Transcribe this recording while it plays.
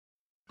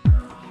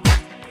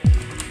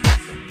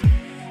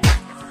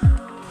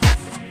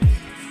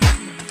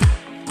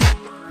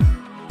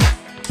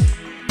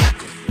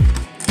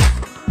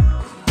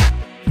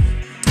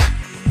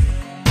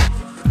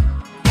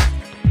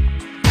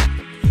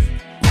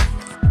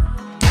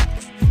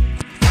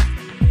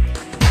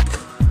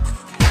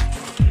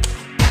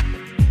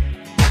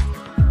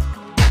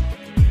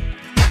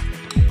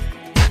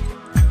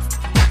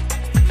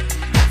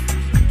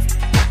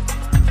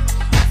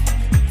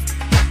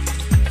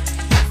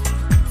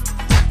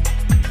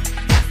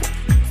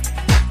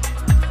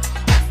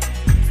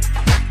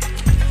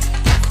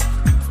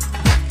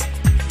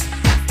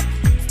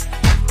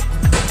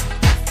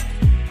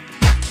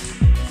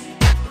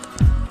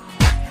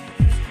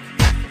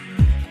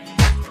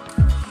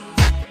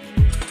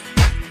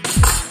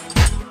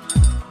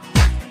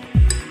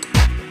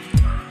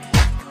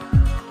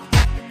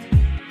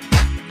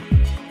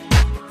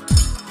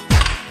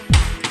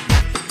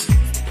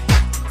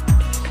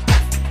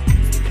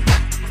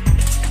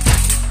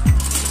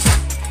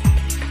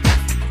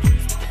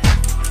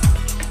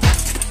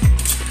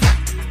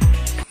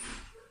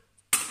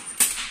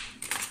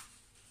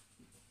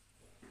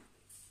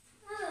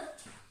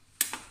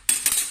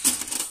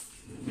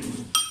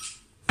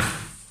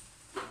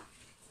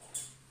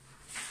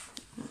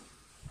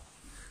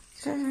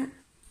So,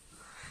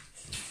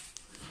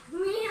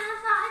 we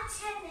have our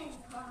tipping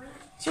point.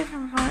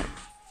 Tipping point.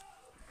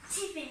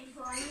 Tipping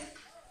point.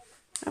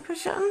 I'll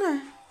push it on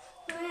there.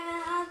 We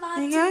have our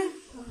There you go.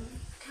 tipping point.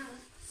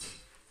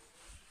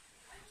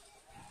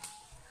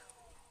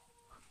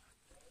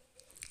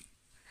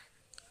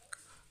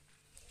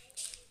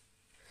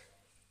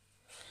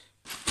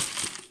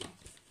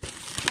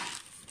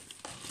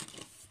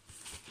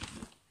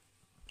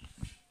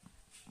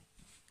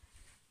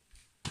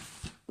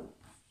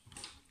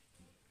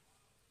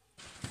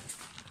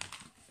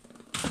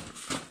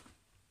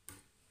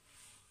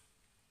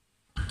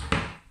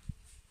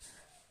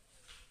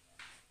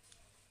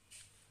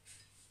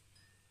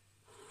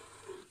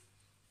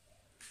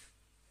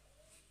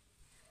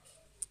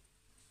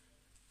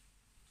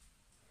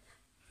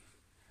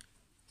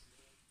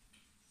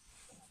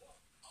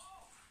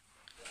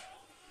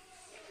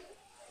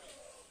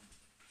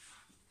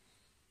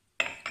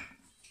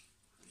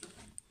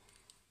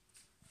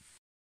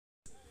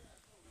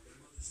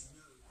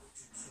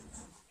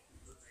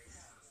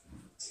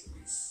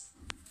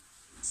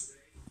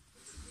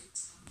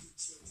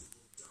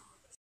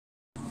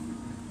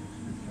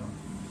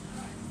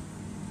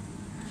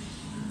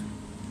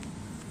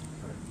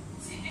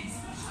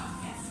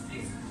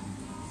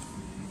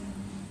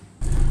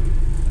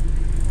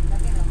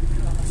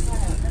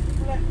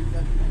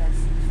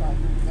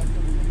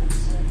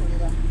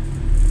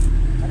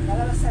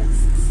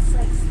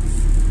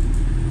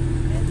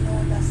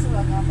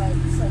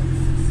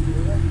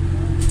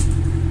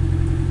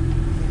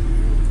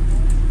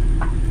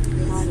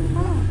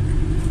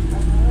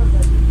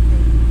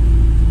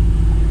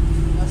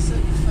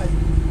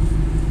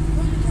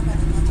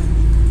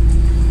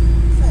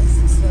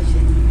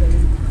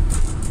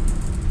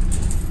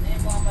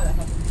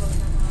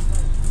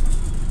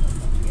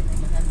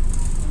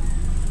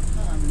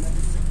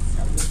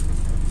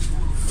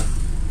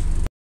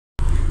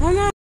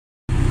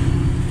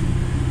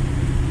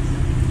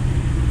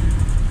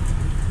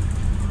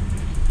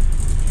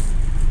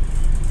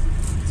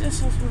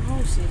 Just have some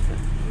horses, but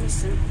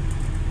listen.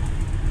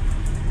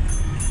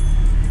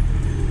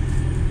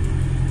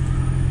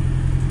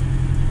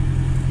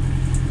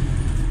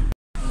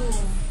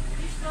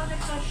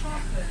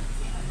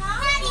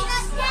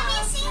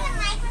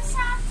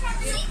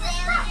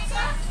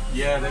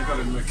 Yeah, they've got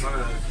a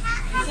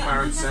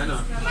McLaren Senna.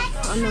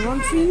 On the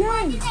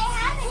 139.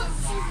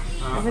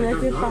 Having a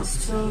good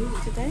bus tour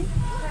today.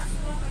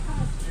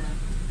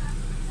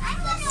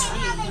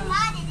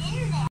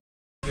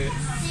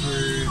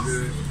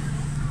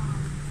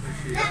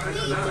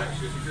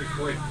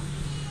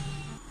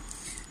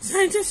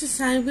 So just to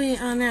say, we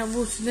are now at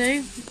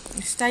Waterloo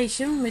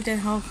Station. We did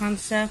a whole kind of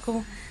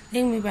circle.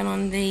 Then we went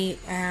on we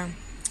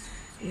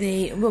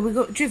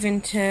got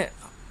driven to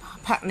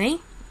Putney,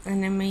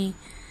 and then we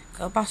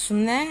got a bus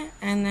from there,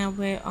 and now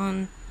we're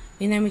on.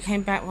 And then we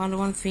came back on the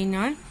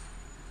 139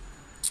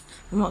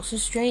 from Oxford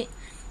Street,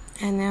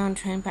 and now I'm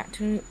train back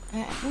to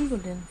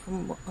Wimbledon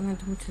from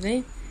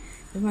Waterloo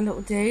with my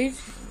little dude.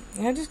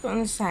 And I just got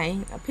to say,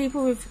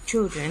 people with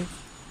children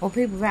or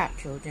people without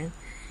children,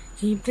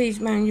 can you please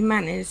mind your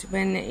manners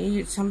when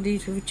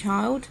somebody's with a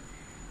child?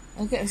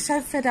 I get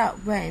so fed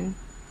up when,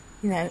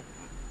 when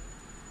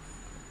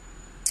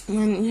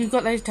you've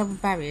got those double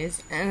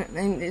barriers,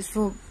 and it's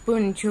for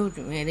women and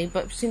children really,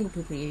 but single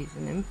people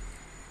using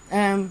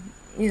them,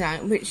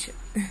 which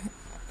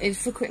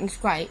is for quickness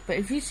great, but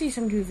if you see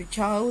somebody with a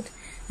child,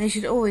 they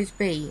should always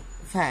be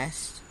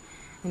first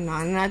in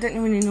line. And I don't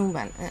know any normal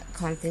about that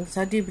kind of thing,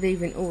 so I do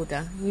believe in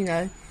order,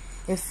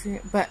 they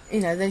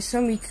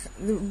saw me,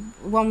 the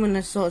one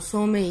woman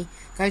saw me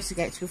go to the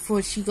gates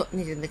before she got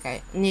near the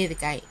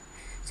gate.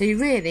 So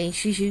really,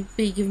 she should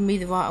be giving me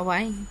the right of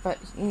way, but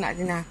that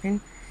didn't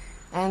happen.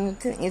 And I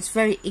think it's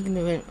very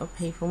ignorant of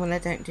people when they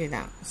don't do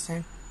that.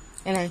 So,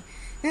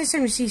 next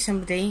time you see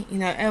somebody,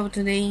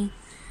 elderly,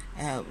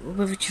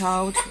 with a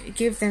child,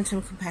 give them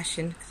some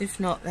compassion, because if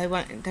not,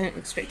 don't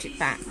expect it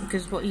back,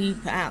 because what you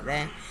put out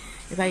there,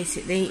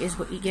 basically, is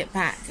what you get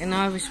back. And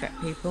I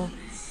respect people.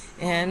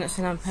 I'm not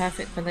saying I'm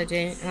perfect, but I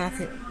do, and I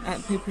think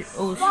people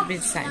all should be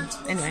the same.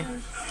 Anyway,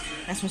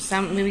 that's my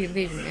son. We're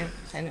leaving now,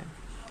 so no.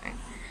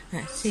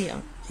 Right. See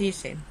you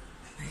soon.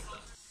 Bye.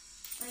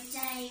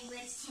 Today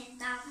with £10,000,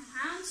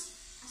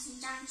 that's in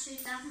down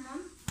 2001.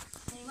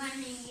 We went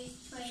and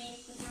used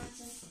trade, we're going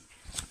to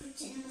put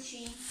it in the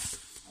machine.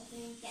 We're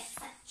going to get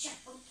that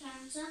checkbook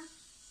counter,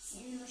 it's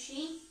in the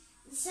machine.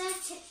 Insert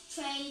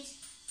trade,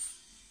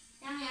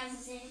 now we have the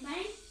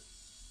anybody.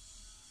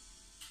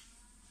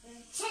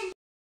 10.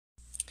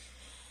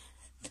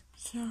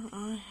 So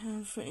I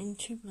have written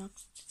 2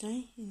 blogs today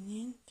in the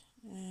end.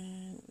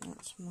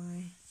 That's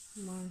my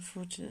one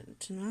for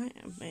tonight.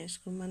 It's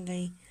called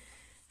Monday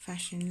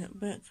Fashion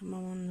Lookbook,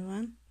 Mum on the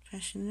Run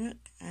Fashion Look,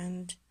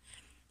 and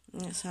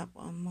it's up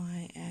on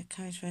my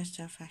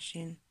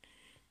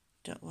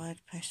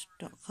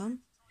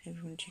couragefirstylefashion.wordpress.com if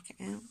you want to check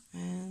it out.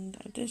 And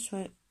I just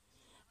wrote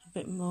a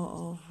bit more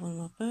of one of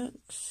my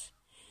books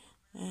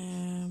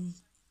in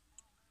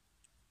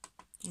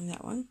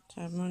that one,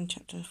 so I'm on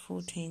chapter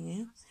 14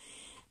 now.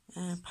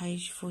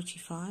 page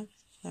 45.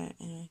 So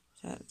anyway,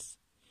 so that's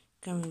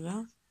going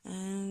well,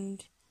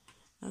 and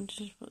I'm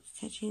just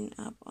catching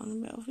up on a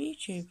bit of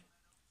YouTube.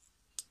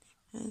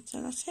 And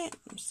so that's it.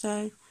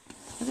 So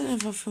I don't know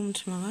if I'll film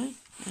tomorrow.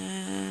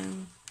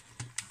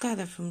 Glad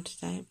I filmed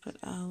today, but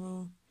I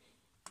will.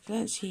 If I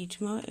don't see you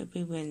tomorrow, it'll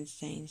be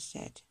Wednesday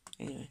instead.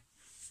 Anyway,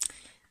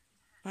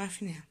 bye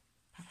for now.